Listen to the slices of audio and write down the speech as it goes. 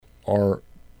Our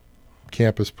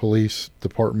campus police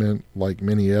department, like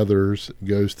many others,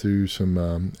 goes through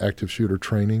some active shooter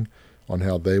training on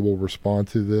how they will respond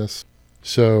to this.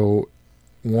 So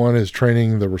one is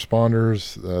training the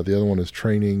responders, the other one is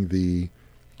training the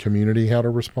community how to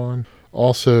respond.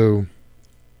 Also,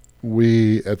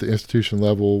 we at the institution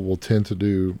level will tend to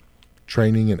do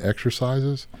training and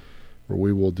exercises where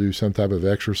we will do some type of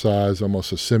exercise,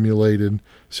 almost a simulated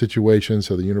situation,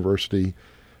 so the university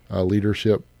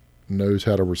leadership knows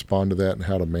how to respond to that and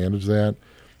how to manage that.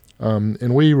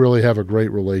 And we really have a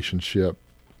great relationship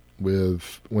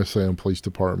with Winston-Salem Police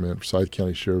Department, Forsyth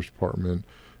County Sheriff's Department,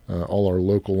 all our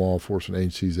local law enforcement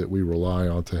agencies that we rely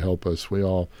on to help us. We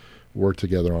all work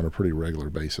together on a pretty regular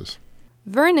basis.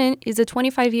 Vernon is a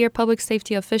 25-year public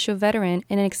safety official veteran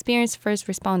and an experienced first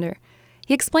responder.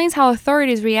 He explains how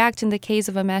authorities react in the case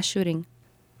of a mass shooting.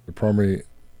 The primary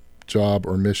job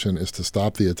or mission is to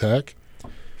stop the attack.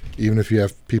 Even if you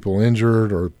have people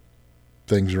injured or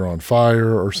things are on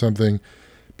fire or something,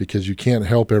 because you can't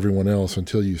help everyone else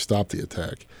until you stop the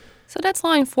attack. So that's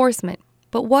law enforcement.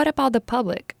 But what about the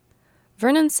public?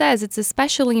 Vernon says it's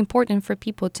especially important for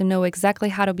people to know exactly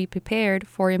how to be prepared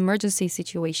for emergency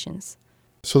situations.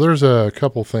 So there's a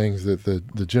couple things that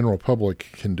the general public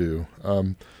can do.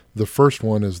 The first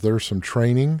one is there's some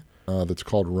training that's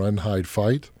called Run, Hide,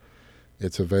 Fight.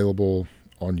 It's available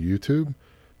on YouTube.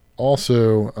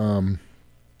 Also,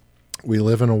 we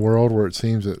live in a world where it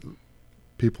seems that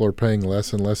people are paying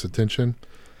less and less attention.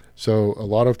 So a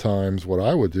lot of times what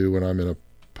I would do when I'm in a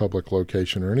public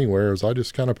location or anywhere is I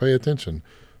just kind of pay attention.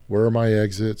 Where are my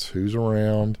exits? Who's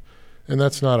around? And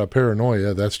that's not a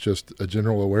paranoia. That's just a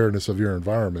general awareness of your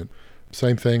environment.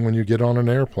 Same thing when you get on an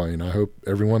airplane. I hope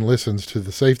everyone listens to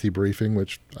the safety briefing,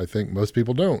 which I think most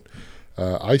people don't.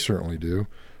 I certainly do.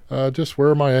 Just where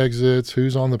are my exits?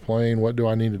 Who's on the plane? What do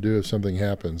I need to do if something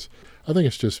happens? I think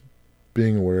it's just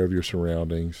being aware of your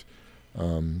surroundings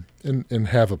and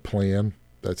have a plan.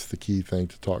 That's the key thing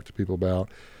to talk to people about.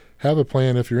 Have a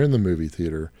plan if you're in the movie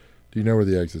theater. Do you know where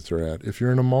the exits are at? If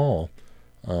you're in a mall,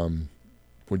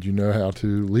 would you know how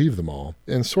to leave the mall?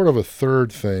 And sort of a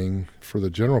third thing for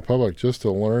the general public, just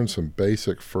to learn some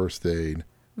basic first aid.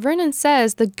 Vernon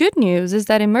says the good news is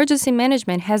that emergency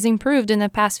management has improved in the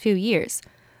past few years,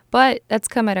 but that's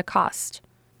come at a cost.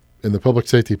 In the public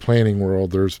safety planning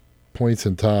world, there's points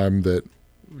in time that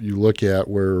you look at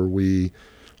where we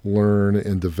learn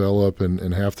and develop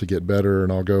and have to get better,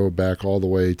 and I'll go back all the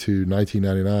way to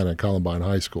 1999 at Columbine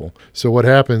High School. So what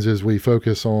happens is we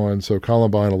focus on,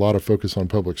 Columbine, a lot of focus on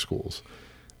public schools.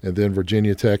 And then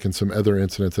Virginia Tech and some other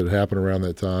incidents that happened around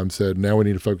that time said, now we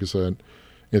need to focus on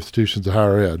institutions of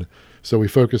higher ed. So we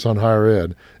focus on higher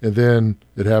ed. And then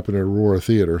it happened at Aurora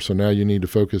Theater. So now you need to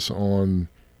focus on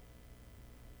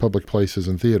public places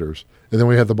and theaters. And then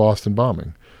we had the Boston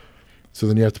bombing. So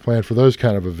then you have to plan for those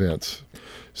kind of events.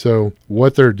 So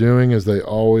what they're doing is they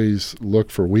always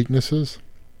look for weaknesses.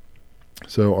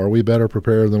 So are we better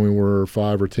prepared than we were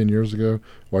 5 or 10 years ago?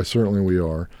 Why, certainly we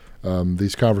are.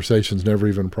 These conversations never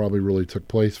even probably really took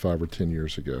place 5 or 10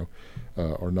 years ago,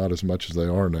 or not as much as they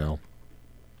are now.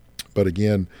 But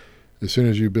again, as soon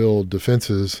as you build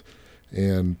defenses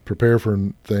and prepare for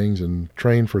things and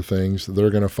train for things, they're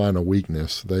going to find a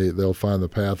weakness. They'll find the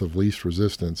path of least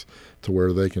resistance to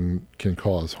where they can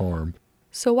cause harm.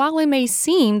 So while it may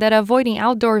seem that avoiding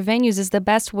outdoor venues is the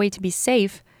best way to be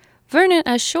safe, Vernon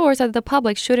assures that the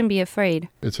public shouldn't be afraid.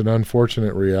 It's an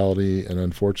unfortunate reality, an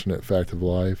unfortunate fact of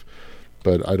life,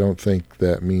 but I don't think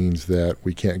that means that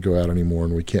we can't go out anymore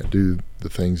and we can't do the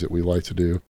things that we like to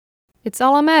do. It's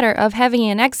all a matter of having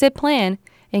an exit plan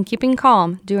and keeping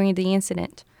calm during the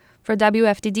incident. For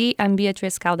WFDD, I'm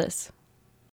Beatriz Caldas.